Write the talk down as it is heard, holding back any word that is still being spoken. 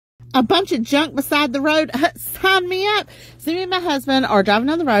a bunch of junk beside the road. Sign me up. So me and my husband are driving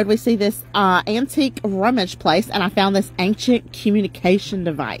down the road. We see this Antique Rummage place, and I found this ancient communication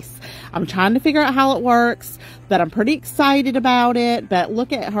device. I'm trying to figure out how it works, but I'm pretty excited about it. But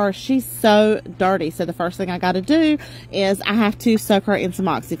look at her. She's so dirty. So the first thing I got to do is I have to soak her in some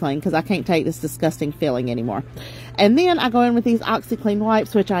OxyClean because I can't take this disgusting feeling anymore. And then I go in with these OxyClean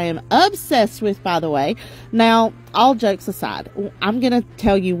wipes, which I am obsessed with, by the way. Now, all jokes aside, I'm going to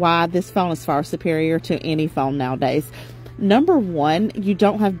tell you why this phone is far superior to any phone nowadays. Number one, you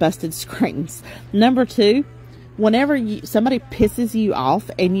don't have busted screens. Number two, whenever somebody pisses you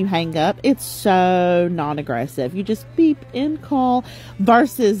off and you hang up, it's so non-aggressive. You just beep and call.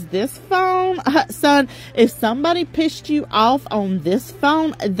 Versus this phone, son, if somebody pissed you off on this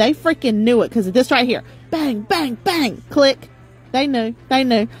phone, they freaking knew it because of this right here. Bang, bang, bang, click. They knew.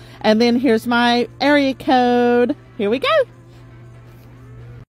 And then here's my area code. Here we go.